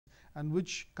and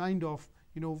which kind of,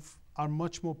 are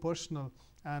much more personal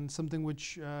and something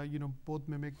which, both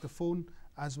mimic the phone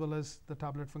as well as the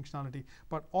tablet functionality.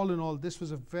 But all in all, this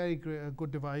was a very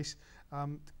good device,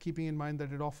 keeping in mind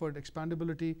that it offered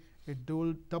expandability, it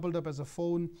doubled up as a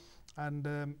phone, and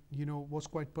was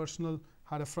quite personal.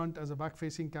 Had a front as a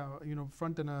back-facing,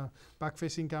 front and a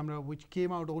back-facing camera, which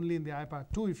came out only in the iPad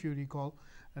 2, if you recall,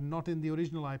 and not in the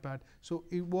original iPad. So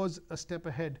it was a step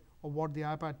ahead of what the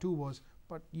iPad 2 was.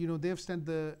 But they've set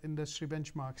the industry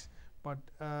benchmarks. But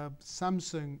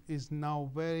Samsung is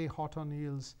now very hot on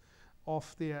heels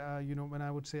of the, when I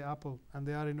would say Apple, and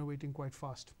they are innovating quite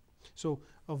fast. So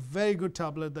a very good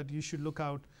tablet that you should look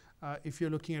out if you're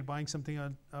looking at buying something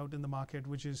out in the market,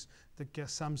 which is the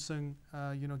Samsung,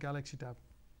 Galaxy Tab.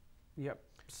 Yep.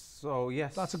 So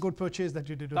yes, that's a good purchase that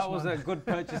you did. That was a good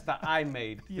purchase that I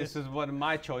made. Yeah. This was one of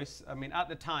my choice. I mean, at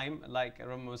the time, like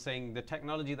Raman was saying, the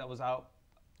technology that was out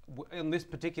on this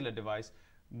particular device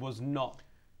was not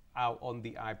out on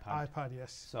the iPad. iPad,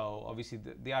 yes. So obviously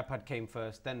the iPad came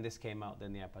first, then this came out,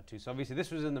 then the iPad 2. So obviously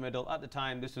this was in the middle. At the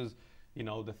time, this was,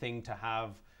 the thing to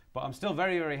have. But I'm still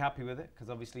very, very happy with it, because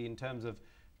obviously in terms of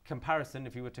comparison,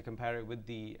 if you were to compare it with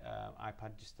the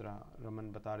iPad, जिस तरह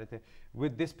Raman बता रहे थे,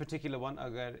 with this particular one,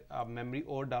 अगर आप memory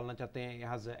और डालना चाहते हैं, it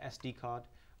has a SD card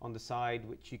on the side,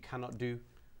 which you cannot do.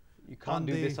 You can't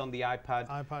do this on the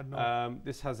iPad. No.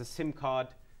 This has a SIM card.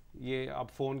 ये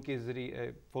आप फ़ोन के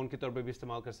ज़रिए फ़ोन के तौर पे भी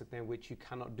इस्तेमाल कर सकते हैं, which you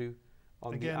cannot do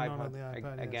on the iPad. On the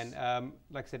iPad, again,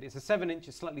 like I said, it's a 7-inch,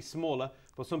 it's slightly smaller,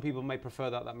 but some people may prefer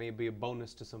that. That may be a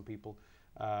bonus to some people,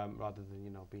 rather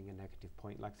than being a negative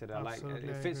point. Like I said,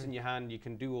 it fits in your hand. You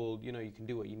can do all, you can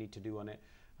do what you need to do on it.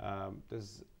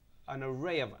 There's an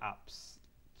array of apps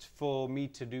for me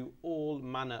to do all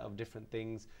manner of different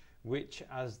things, which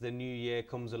as the new year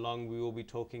comes along, we will be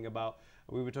talking about.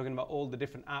 We were talking about all the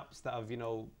different apps that have,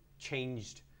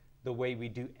 changed the way we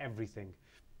do everything,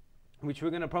 which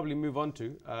we're going to probably move on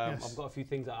to. Yes. I've got a few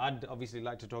things that I'd obviously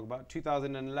like to talk about.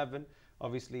 2011,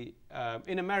 obviously,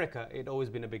 in America, it always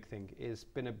been a big thing. It's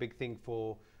been a big thing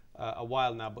for a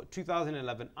while now, but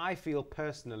 2011, I feel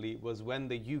personally, was when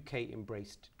the UK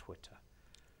embraced Twitter.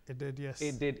 It did, yes.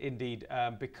 It did indeed,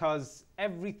 because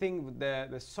everything,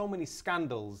 there's so many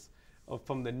scandals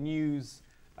from the news,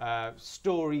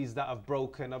 stories that have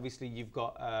broken. Obviously, you've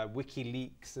got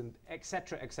WikiLeaks and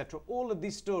etc., etc. All of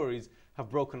these stories have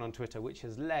broken on Twitter, which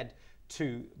has led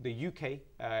to the UK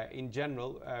in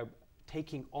general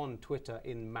taking on Twitter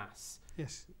in mass.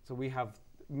 Yes. So we have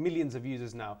millions of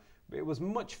users now. But it was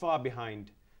much far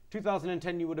behind.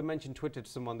 2010, you would have mentioned Twitter to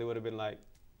someone, they would have been like,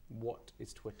 what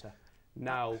is Twitter?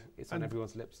 Now it's on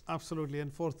everyone's lips. Absolutely.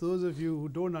 And for those of you who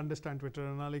don't understand Twitter,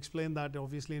 and I'll explain that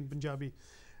obviously in Punjabi,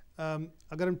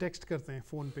 अगर हम text करते हैं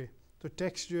phone पे, तो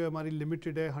text जो है हमारी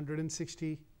limited है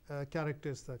 160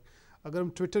 कैरेक्टर्स तक. अगर हम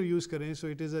ट्विटर यूज़ करें, so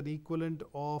it is an equivalent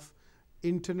of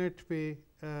internet पे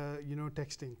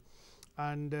texting.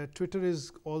 And Twitter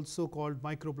is also called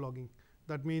micro blogging.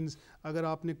 That means अगर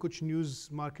आपने कुछ न्यूज़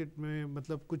मार्केट में,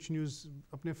 मतलब कुछ न्यूज़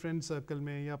अपने फ्रेंड सर्कल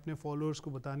में या अपने फॉलोअर्स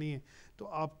को बतानी है, तो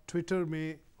आप ट्विटर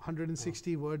में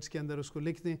 160 वर्ड्स के अंदर उसको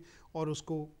लिख दें और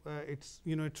उसको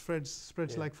it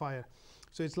spreads like fire.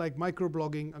 So it's like micro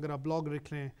blogging. अगर आप ब्लॉग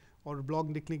लिख लें और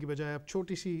ब्लॉग लिखने की बजाय आप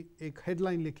छोटी सी एक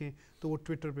हेडलाइन लिखें, तो वो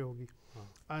ट्विटर पे होगी.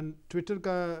 And Twitter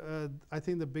का I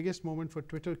think the biggest moment for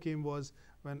Twitter came was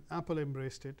when Apple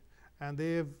embraced it, and they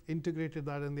have integrated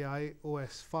that in the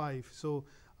iOS 5. So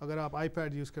अगर आप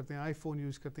iPad यूज़ करते हैं, iPhone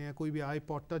यूज़ करते हैं, कोई भी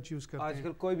iPod Touch यूज़ करते हैं,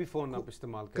 आजकल कोई भी फ़ोन आप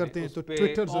इस्तेमाल करते हैं, तो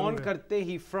Twitter ऑन करते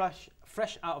ही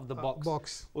fresh out of the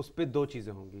box उस पे दो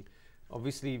चीज़ें होंगी.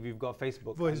 Obviously, we've got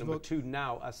Facebook, and number 2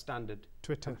 now as standard.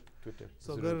 Twitter.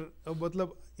 So अगर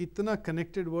मतलब इतना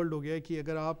connected world हो गया है कि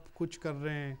अगर आप कुछ कर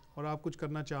रहे हैं और आप कुछ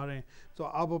करना चाह रहे हैं, तो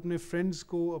आप अपने friends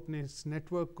को, अपने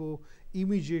network को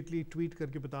immediately tweet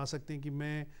करके बता सकते हैं कि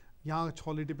मैं यहाँ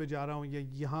holiday पे जा रहा हूँ, या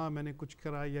यहाँ मैंने कुछ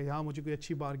करा, या यहाँ मुझे कोई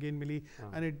अच्छी bargain milli,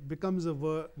 and it becomes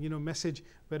a message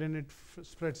wherein it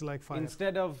spreads like fire.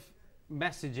 Instead of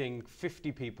messaging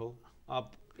 50 people,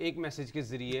 आप एक मैसेज के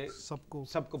जरिए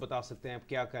सबको बता सकते हैं आप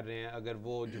क्या कर रहे हैं. अगर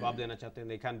वो जवाब देना चाहते हैं,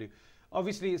 they can do.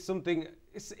 Obviously, it's something.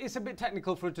 It's a bit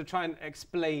technical for it to try and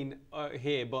explain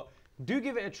here, but do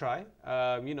give it a try.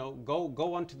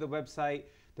 Go onto the website.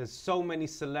 There's so many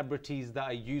celebrities that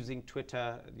are using Twitter.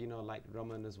 Like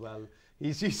Raman as well.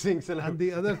 He's using celebrities. And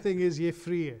the other thing is, ये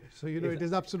free है. So it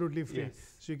is absolutely free.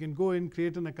 Yes. So you can go in,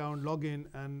 create an account, log in,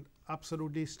 and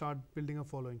absolutely start building a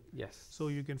following. Yes. So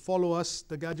you can follow us,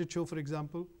 the Gadget Show, for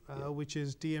example, which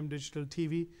is TM Digital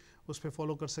TV. उस पे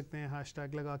follow कर सकते हैं,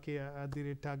 hashtag लगा के,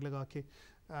 @ tag लगा के.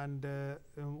 and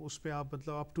उस पे आप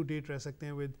मतलब up to date रह सकते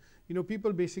हैं with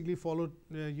people basically follow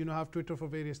have Twitter for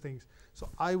various things. So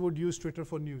I would use Twitter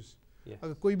for news.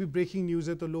 अगर कोई भी ब्रेकिंग न्यूज़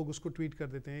है तो लोग उसको ट्वीट कर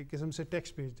देते हैं, एक किस्म से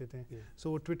टेक्स्ट भेज देते हैं, सो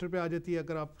वो ट्विटर पे आ जाती है.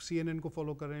 अगर आप CNN को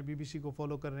फॉलो कर रहे हैं, BBC को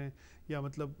फॉलो कर रहे हैं, या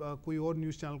मतलब कोई और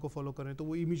न्यूज़ चैनल को फॉलो कर रहे हैं, तो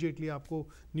वो इमीडिएटली आपको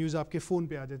न्यूज़ आपके फ़ोन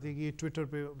पे आ जाती है कि ये ट्विटर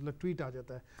पे मतलब ट्वीट आ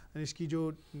जाता है, और इसकी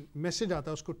जो मैसेज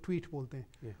आता है उसको ट्वीट बोलते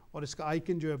हैं, और इसका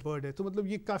आइकन जो है बर्ड है. तो मतलब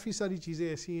ये काफ़ी सारी चीज़ें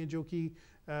ऐसी हैं जो कि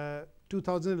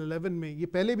 2011 में, ये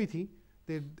पहले भी थी.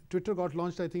 Twitter got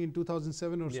launched I think in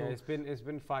 2007 or so. Yeah, it's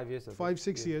been 5 years.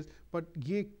 5-6 years. But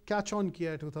ये catch on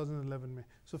किया है 2011 में.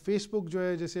 So Facebook जो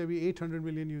है जैसे अभी 800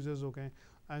 million users हो गए हैं.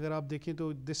 अगर आप देखें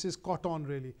तो this is caught on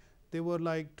really. They were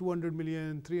like 200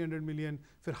 million, 300 million,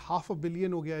 फिर 500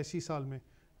 million हो गया इसी साल में.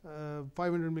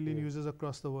 500 million users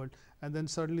across the world, and then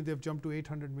suddenly they've jumped to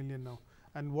 800 million now.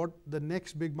 And what the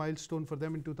next big milestone for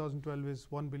them in 2012 is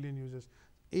 1 billion users.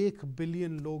 1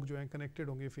 billion लोग जो हैं connected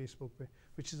होंगे Facebook पे,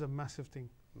 which is a massive thing.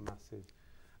 Massive.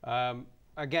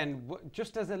 Again,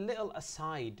 just as a little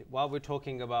aside, while we're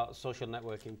talking about social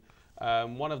networking,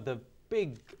 one of the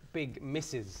big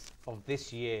misses of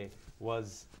this year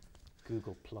was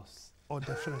Google Plus. Oh,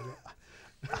 definitely.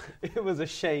 It was a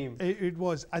shame. It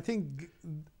was. I think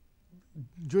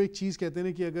जो एक चीज़ कहते हैं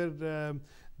ना कि अगर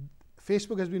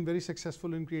Facebook has been very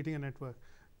successful in creating a network.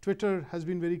 Twitter has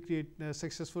been very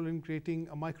successful in creating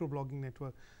a microblogging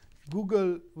network.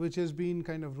 Google, which has been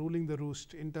kind of ruling the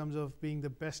roost in terms of being the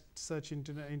best search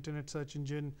internet search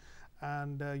engine,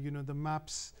 and the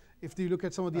maps. If you look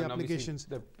at some of the applications,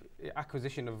 the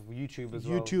acquisition of YouTube as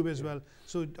well. YouTube as well.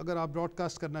 So, अगर आप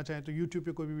broadcast करना चाहें तो YouTube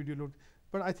पे कोई भी video load.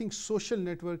 But I think social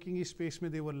networking space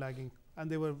में they were lagging,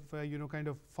 and they were kind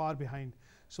of far behind.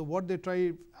 So what they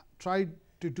tried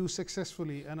to do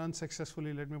successfully and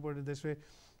unsuccessfully, let me put it this way,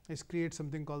 is create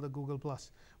something called the Google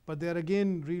Plus. But they are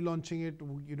again relaunching it,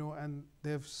 and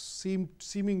they've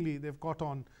seemingly they've caught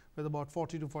on with about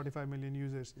 40 to 45 million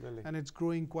users, really? And it's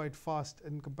growing quite fast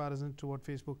in comparison to what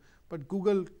Facebook. But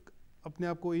Google अपने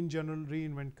आप को in general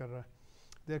reinvent कर रहा है.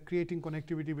 They're creating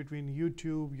connectivity between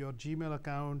YouTube, your Gmail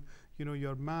account,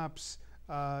 your Maps,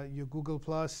 your Google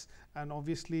Plus, and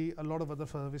obviously a lot of other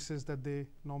services that they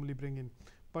normally bring in.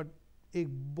 But एक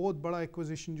बहुत बड़ा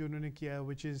acquisition जो उन्होंने किया है,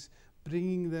 which is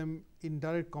bringing them in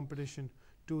direct competition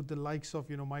to the likes of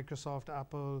Microsoft,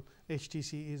 Apple,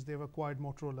 HTC, is they've acquired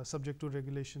Motorola, subject to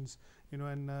regulations,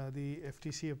 and the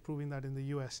FTC approving that in the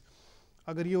US.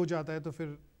 अगर ये हो जाता है तो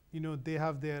फिर they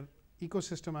have their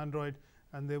ecosystem Android,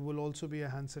 and there will also be a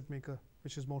handset maker,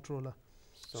 which is Motorola.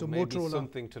 So maybe Motorola,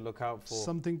 something to look out for.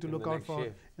 Something to look out for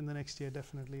in the next year,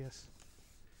 definitely, yes.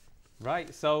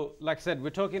 Right, so like I said, we're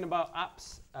talking about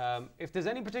apps. If there's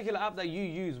any particular app that you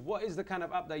use, what is the kind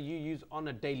of app that you use on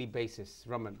a daily basis,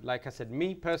 Raman? Like I said,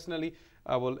 me personally,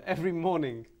 I will every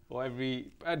morning or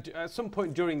at some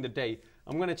point during the day,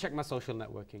 I'm going to check my social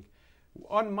networking.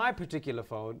 On my particular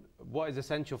phone, what is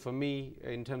essential for me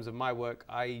in terms of my work,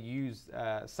 I use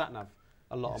SatNav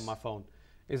a lot on my phone.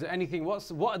 Is there anything,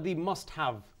 what are the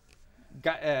must-have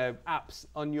apps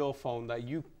on your phone that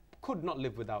you could not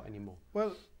live without anymore?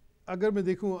 Well, अगर मैं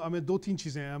देखूं, हमें 2-3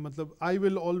 चीज़ें हैं. मतलब I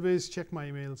will always check my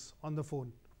emails on the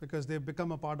phone because they've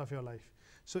become a part of your life.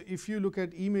 So if you look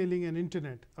at emailing and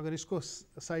internet, अगर इसको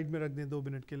side में रख दें 2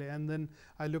 मिनट के लिए, and then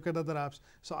I look at other apps.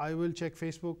 So I will check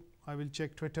Facebook, I will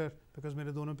check Twitter because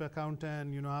मेरे दोनों पे account है,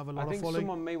 and I have a lot of following. I think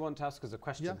someone may want to ask us a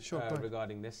question sure,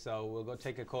 regarding this, so we'll go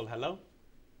take a call. Hello?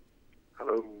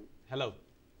 Hello. Hello.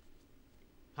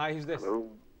 Hi, who's this?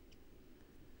 Hello.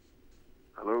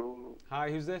 Hello. Hi,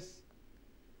 who's this?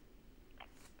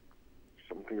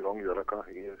 Something wrong, Yara ka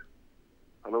here.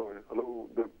 Hello, hello.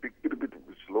 The bit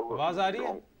slow. आवाज आ रही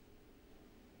है?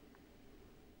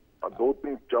 2,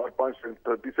 3, 4, 5,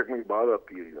 30 seconds बाद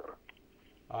आती है यार.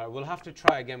 We'll have to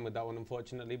try again with that one,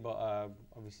 unfortunately, but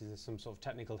obviously there's some sort of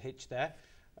technical hitch there.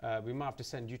 We might have to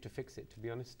send you to fix it, to be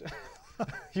honest.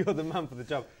 You're the man for the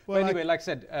job. Well, but anyway, like I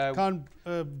said,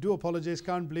 do apologize.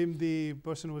 Can't blame the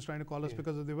person who was trying to call us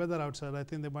because of the weather outside. I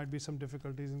think there might be some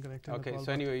difficulties in connecting. Okay,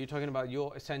 so anyway, you're talking about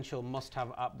your essential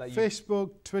must-have app that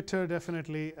Facebook, Twitter,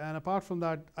 definitely, and apart from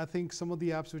that, I think some of the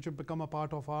apps which have become a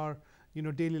part of our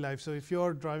daily life. So if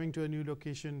you're driving to a new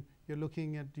location, you're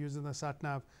looking at using the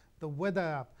SatNav, the weather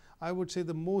app. I would say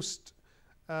the most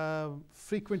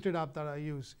frequented app that I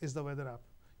use is the weather app.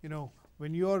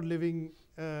 When you're living,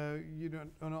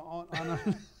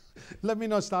 let me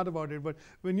not start about it, but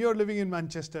when you're living in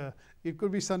Manchester, it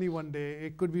could be sunny one day,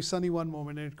 it could be sunny one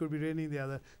moment, and it could be rainy the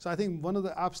other. So I think one of the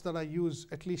apps that I use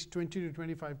at least 20 to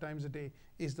 25 times a day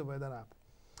is the weather app.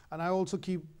 And I also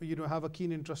have a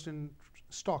keen interest in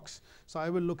stocks. So I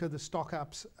will look at the stock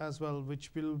apps as well,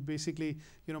 which will basically,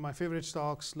 my favorite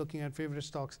stocks, looking at favorite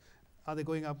stocks. Are they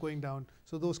going up, going down?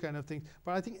 So those kind of things.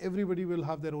 But I think everybody will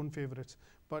have their own favorites.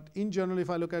 But in general, if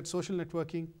I look at social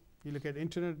networking, you look at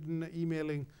internet and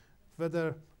emailing,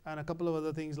 weather, and a couple of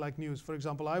other things like news. For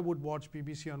example, I would watch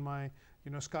BBC on my,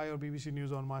 Sky or BBC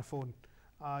News on my phone.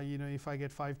 If I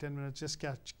get 5-10 minutes, just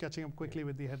catching up quickly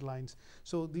with the headlines.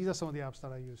 So these are some of the apps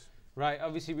that I use. Right.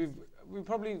 Obviously, we've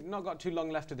probably not got too long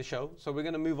left of the show, so we're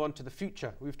going to move on to the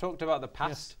future. We've talked about the past.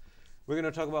 Yes. We're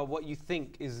going to talk about what you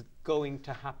think is going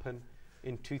to happen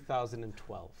in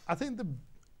 2012. I think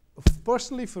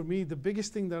personally for me, the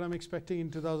biggest thing that I'm expecting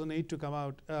in 2008 to come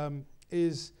out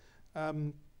is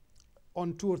on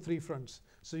 2 or 3 fronts.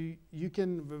 So you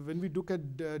can, when we look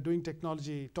at doing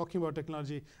technology, talking about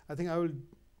technology, I think I will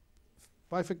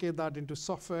bifurcate that into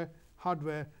software,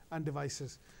 hardware, and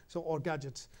devices, or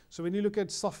gadgets. So when you look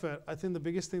at software, I think the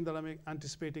biggest thing that I'm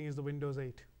anticipating is the Windows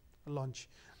 8 launch.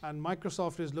 And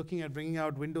Microsoft is looking at bringing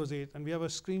out Windows 8, and we have a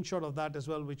screenshot of that as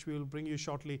well, which we will bring you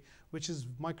shortly, which is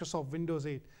Microsoft Windows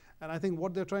 8. And I think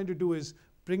what they're trying to do is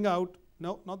bring out,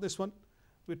 no, not this one.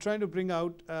 We're trying to bring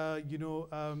out,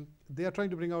 they are trying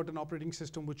to bring out an operating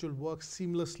system which will work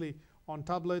seamlessly on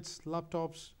tablets,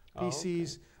 laptops,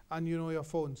 PCs, and your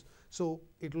phones. So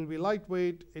it will be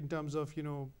lightweight in terms of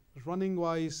running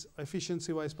wise,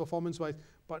 efficiency wise, performance wise,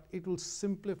 but it will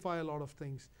simplify a lot of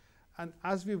things. And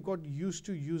as we've got used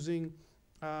to using,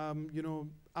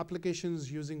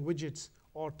 applications using widgets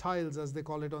or tiles, as they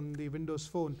call it on the Windows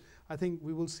Phone, I think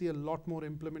we will see a lot more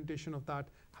implementation of that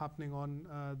happening on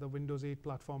the Windows 8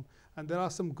 platform. And there are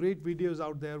some great videos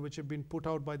out there which have been put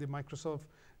out by the Microsoft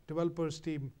developers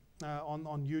team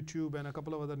on YouTube and a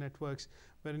couple of other networks,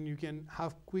 wherein you can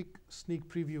have quick sneak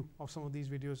preview of some of these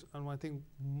videos. And I think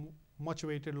much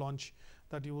awaited launch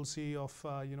that you will see of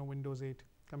Windows 8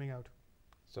 coming out.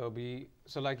 So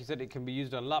like you said, it can be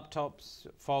used on laptops,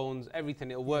 phones,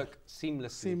 everything. It'll work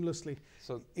seamlessly.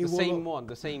 So the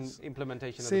same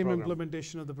implementation of the program. Same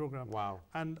implementation of the program. Wow.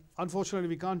 And unfortunately,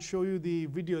 we can't show you the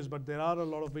videos, but there are a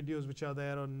lot of videos which are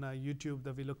there on YouTube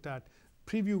that we looked at.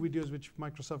 Preview videos which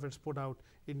Microsoft has put out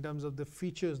in terms of the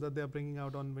features that they're bringing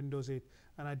out on Windows 8.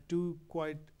 And I do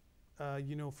quite,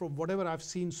 from whatever I've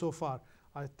seen so far,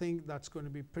 I think that's going to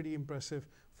be pretty impressive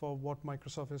for what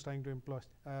Microsoft is trying to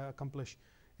accomplish.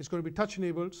 It's going to be touch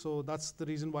enabled, so that's the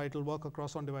reason why it will work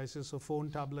across on devices, so phone,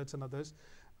 tablets, and others.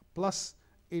 Plus,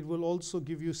 it will also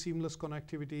give you seamless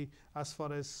connectivity as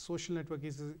far as social networking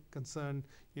is concerned,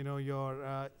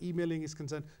 your emailing is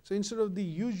concerned. So instead of the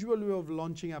usual way of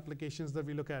launching applications that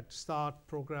we look at, start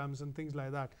programs and things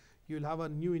like that, you'll have a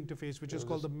new interface which is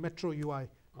called the Metro UI.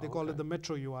 They call it the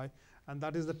Metro UI, and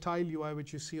that is the tile UI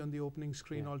which you see on the opening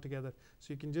screen altogether.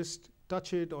 So you can just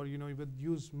touch it, or you would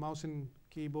use mouse and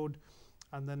keyboard,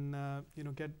 and then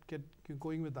get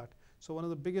going with that. So one of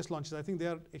the biggest launches, I think they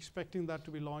are expecting that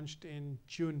to be launched in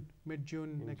June,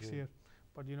 mid-June next year.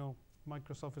 But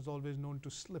Microsoft is always known to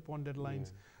slip on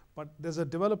deadlines. But there's a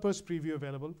developers preview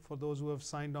available for those who have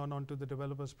signed onto the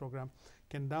developers program.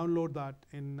 Can download that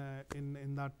in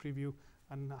that preview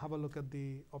and have a look at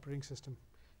the operating system.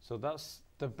 So that's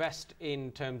the best in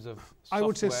terms of software. I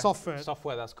would say software.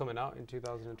 Software that's coming out in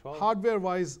 2012.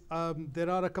 Hardware-wise, there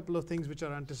are a couple of things which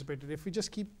are anticipated. If we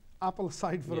just keep Apple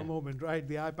aside for a moment, right?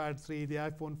 The iPad 3, the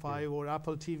iPhone 5, or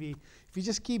Apple TV. If we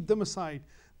just keep them aside,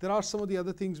 there are some of the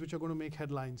other things which are going to make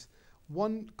headlines.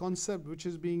 One concept which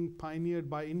is being pioneered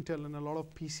by Intel and a lot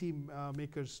of PC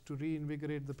makers to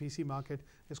reinvigorate the PC market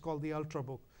is called the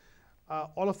Ultrabook.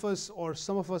 All of us, or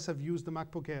some of us, have used the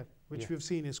MacBook Air, which we've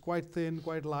seen is quite thin,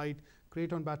 quite light,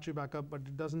 great on battery backup, but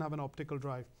it doesn't have an optical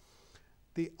drive.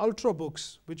 The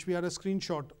Ultrabooks, which we had a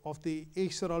screenshot of the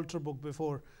Acer Ultrabook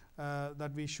before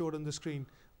that we showed on the screen,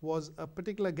 was a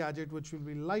particular gadget which will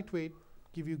be lightweight,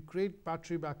 give you great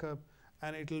battery backup,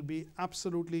 and it will be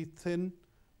absolutely thin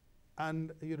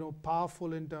and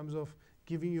powerful in terms of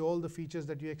giving you all the features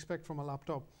that you expect from a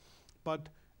laptop, but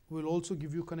will also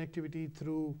give you connectivity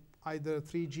through either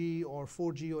 3G or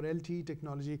 4G or LTE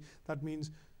technology. That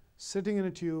means sitting in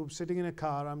a tube, sitting in a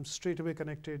car, I'm straight away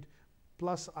connected.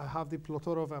 Plus, I have the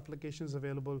plethora of applications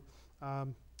available.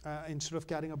 Instead of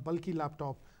carrying a bulky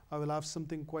laptop, I will have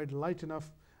something quite light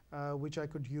enough which I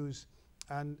could use,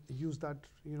 and use that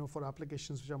for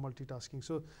applications which are multitasking.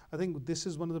 So I think this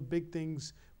is one of the big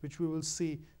things which we will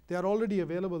see. They are already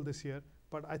available this year,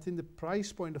 but I think the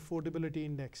price point affordability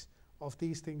index of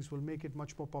these things will make it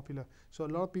much more popular. So a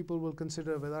lot of people will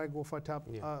consider whether I go for a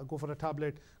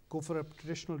tablet, go for a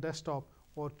traditional desktop,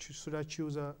 or should I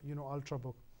choose a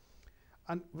Ultrabook.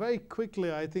 And very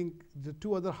quickly, I think the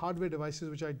two other hardware devices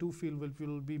which I do feel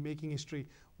will be making history.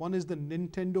 One is the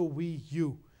Nintendo Wii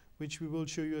U, which we will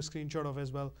show you a screenshot of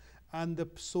as well, and the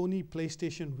Sony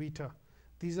PlayStation Vita.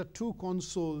 These are two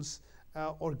consoles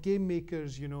or game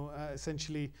makers,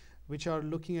 essentially, which are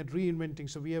looking at reinventing.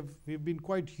 So we've been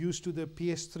quite used to the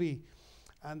PS3,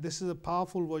 and this is a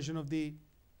powerful version of the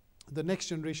next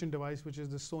generation device, which is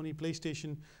the Sony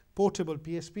PlayStation Portable,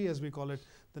 PSP as we call it.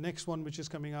 The next one, which is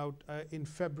coming out in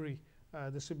February,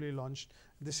 this will be launched.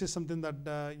 This is something that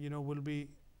will be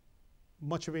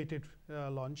much awaited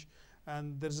launch.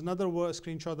 And there's another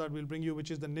screenshot that we'll bring you,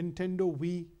 which is the Nintendo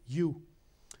Wii U.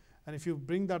 And if you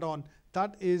bring that on,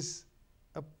 that is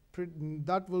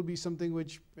that will be something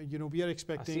which we are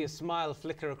expecting. I see a smile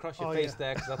flicker across your face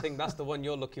there, because I think that's the one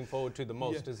you're looking forward to the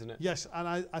most, isn't it? Yes,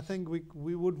 and I think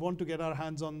we would want to get our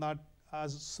hands on that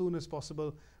as soon as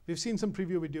possible. We've seen some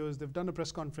preview videos. They've done a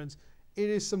press conference. It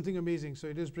is something amazing. So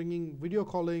it is bringing video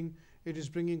calling. It is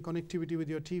bringing connectivity with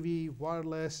your TV,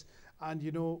 wireless, and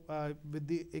with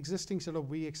the existing set of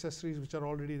Wii accessories which are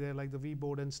already there, like the Wii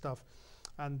board and stuff.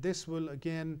 And this will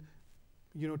again,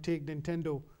 take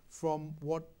Nintendo from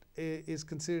what is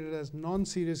considered as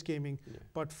non-serious gaming,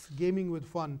 but gaming with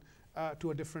fun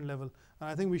to a different level. And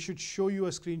I think we should show you a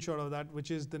screenshot of that,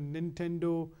 which is the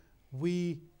Nintendo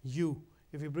Wii U.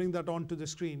 If you bring that onto the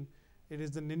screen, it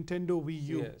is the Nintendo Wii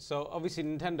U. Yeah, so obviously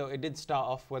Nintendo, it did start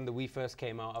off when the Wii first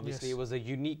came out. Obviously it was a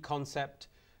unique concept,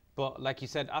 but like you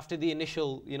said, after the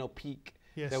initial, peak,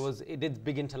 it did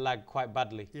begin to lag quite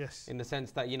badly. Yes. In the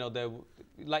sense that,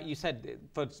 like you said,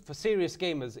 for serious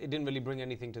gamers, it didn't really bring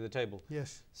anything to the table.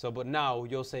 Yes. So, but now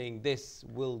you're saying this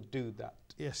will do that.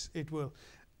 Yes, it will.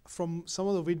 From some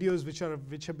of the videos which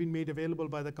have been made available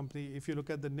by the company, if you look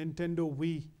at the Nintendo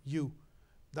Wii U,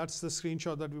 that's the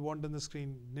screenshot that we want on the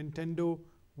screen. Nintendo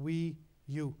Wii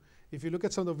U. If you look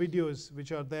at some of the videos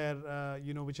which are there,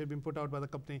 which have been put out by the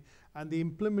company, and the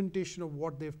implementation of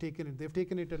what they've taken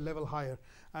it a level higher.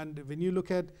 And when you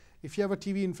look at, if you have a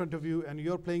TV in front of you and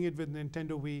you're playing it with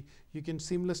Nintendo Wii, you can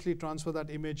seamlessly transfer that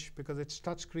image because it's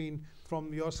touchscreen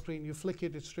from your screen. You flick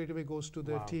it, it straight away goes to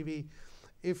the TV.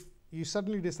 If you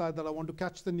suddenly decide that I want to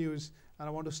catch the news and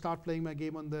I want to start playing my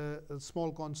game on the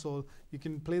small console, you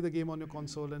can play the game on your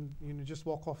console and just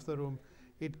walk off the room.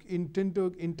 It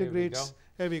integrates.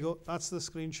 Here we go. That's the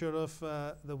screenshot of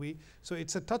the Wii. So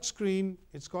it's a touch screen.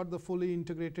 It's got the fully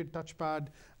integrated touchpad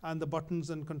and the buttons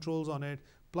and controls on it.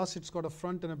 Plus, it's got a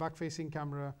front and a back-facing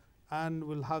camera, and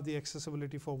will have the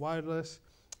accessibility for wireless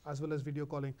as well as video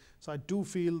calling. So I do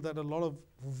feel that a lot of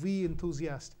Wii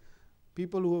enthusiasts,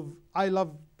 people I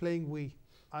love playing Wii.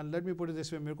 And let me put it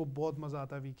this way, मेरे को बहुत मजा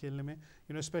आता है Wii खेलने में.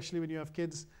 Especially when you have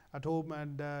kids at home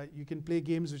and you can play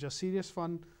games which are serious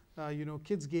fun.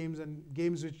 Kids games and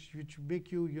games which make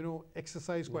you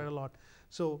exercise quite a lot.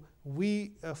 So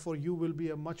Wii for you will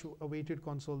be a much awaited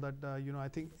console that I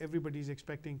think everybody is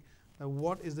expecting.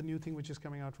 What is the new thing which is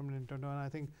coming out from Nintendo? And I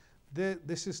think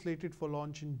this is slated for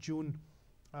launch in June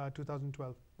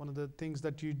 2012. One of the things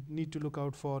that you need to look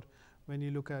out for when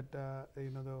you look at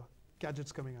the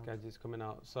gadgets coming out. Gadgets coming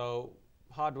out. So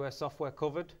hardware, software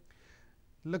covered.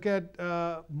 Look at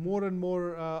more and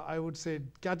more, I would say,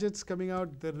 gadgets coming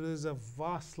out. There is a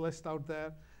vast list out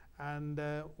there. And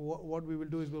what we will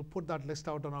do is we'll put that list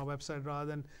out on our website rather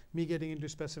than me getting into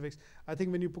specifics. I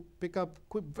think when you pick up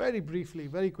very briefly,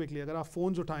 very quickly, अगर आप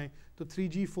phones उठाएं तो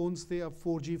 3G phones थे, अब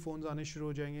 4G phones आने शुरू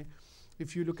हो जाएंगे.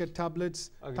 If you look at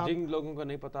tablets, जिन लोगों को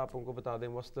नहीं पता आप उनको बता दें,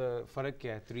 what's the फर्क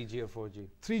क्या है 3G और 4G?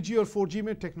 3G और 4G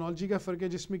में टेक्नोलॉजी का फ़र्क है,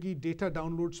 जिसमें कि डेटा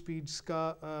डाउनलोड स्पीड्स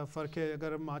का फ़र्क है.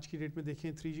 अगर हम आज की डेट में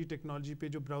देखें 3G टेक्नोलॉजी पे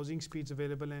जो ब्राउजिंग स्पीड्स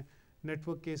अवेलेबल हैं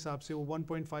नेटवर्क के हिसाब से, वो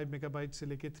 1.5 मेगाबाइट से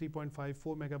लेके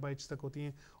 3.54 मेगाबाइट्स तक होती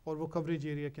हैं, और वो कवरेज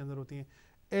एरिया के अंदर होती हैं.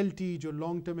 LTE जो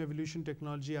लॉन्ग टर्म एवोल्यूशन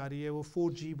टेक्नोलॉजी आ रही है, वो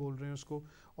 4G बोल रहे हैं उसको,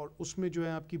 और उसमें जो है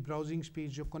आपकी ब्राउजिंग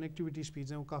स्पीड, जो कनेक्टिविटी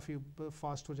स्पीड्स हैं, वो काफ़ी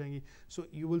फास्ट हो जाएंगी. So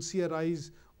you will see a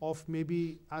rise of may be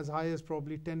as high as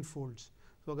probably 10 folds.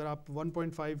 तो अगर आप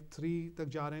 1.53 तक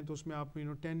जा रहे हैं तो उसमें आप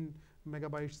 10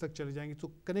 मेगाबाइट्स तक चले जाएंगे.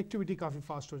 तो कनेक्टिविटी काफ़ी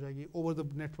फास्ट हो जाएगी over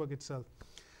the network itself.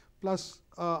 Plus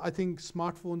I think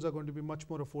smartphones are going to be much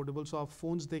more affordable. सो आप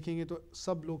फ़ोन्स देखेंगे तो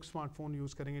सब लोग स्मार्टफोन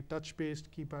यूज़ करेंगे, touch based,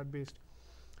 keypad based.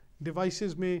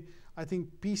 Devices में I think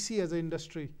PC as a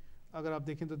industry अगर आप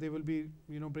देखें तो they will be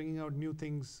bringing out new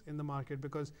things in the market,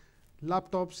 because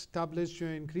laptops, tablets जो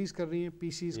है इंक्रीज़ कर रही हैं,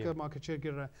 PCs का मार्केट शेयर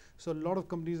गिर रहा है. So lot of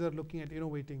companies are looking at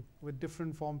innovating with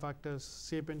different form factors,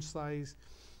 shape and size.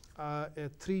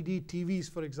 3D TVs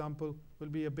for example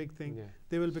will be a big thing.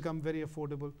 They will become very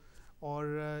affordable.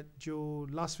 और जो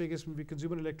Las Vegas में भी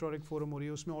consumer electronic forum हो रही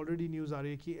है, उसमें already news आ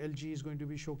रही है कि LG is going to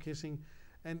be showcasing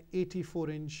an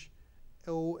 84-inch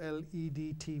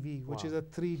OLED TV, which is a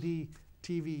 3D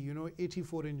TV, you know,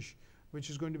 84 inch, which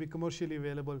is going to be commercially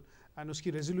available, and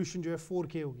उसकी resolution जो है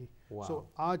 4K होगी. So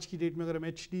आज की date में अगर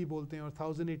हम HD बोलते हैं और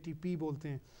 1080p बोलते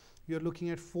हैं, you're looking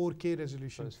at 4K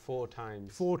resolution. So it's 4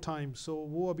 times. 4 times. So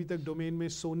वो अभी तक domain में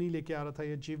Sony लेके आ रहा था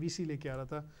या JVC लेके आ रहा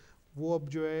था, वो अब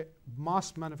जो है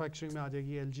mass manufacturing में आ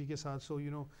जाएगी LG के साथ. So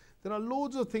you know there are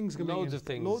loads of things coming in.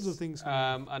 Loads of things.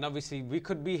 And obviously we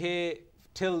could be here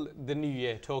till the new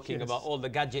year talking about all the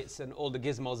gadgets and all the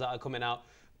gizmos that are coming out.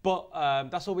 But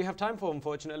that's all we have time for,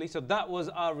 unfortunately. So that was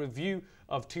our review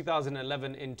of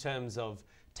 2011 in terms of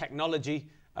technology.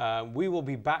 We will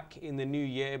be back in the new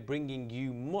year bringing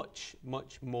you much,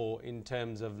 much more in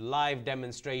terms of live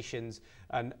demonstrations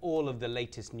and all of the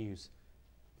latest news.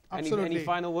 Any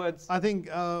final words? I think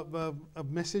a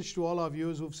message to all our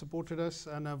viewers who've supported us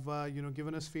and have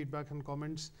given us feedback and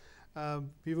comments.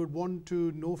 We would want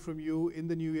to know from you in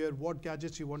the new year what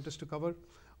gadgets you want us to cover.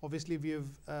 Obviously, we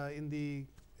have in the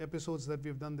episodes that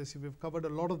we've done this year, we've covered a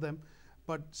lot of them.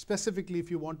 But specifically, if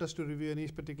you want us to review any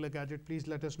particular gadget, please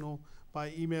let us know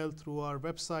by email, through our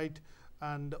website,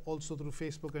 and also through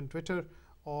Facebook and Twitter.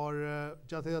 Or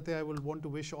jate jate, I will want to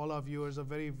wish all our viewers a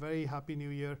very, very happy new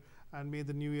year, and may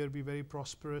the new year be very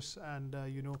prosperous and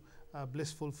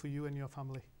blissful for you and your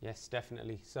family. Yes,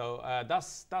 definitely. So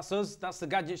that's us. That's the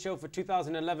Gadget Show for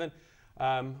 2011.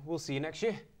 We'll see you next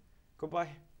year. Goodbye.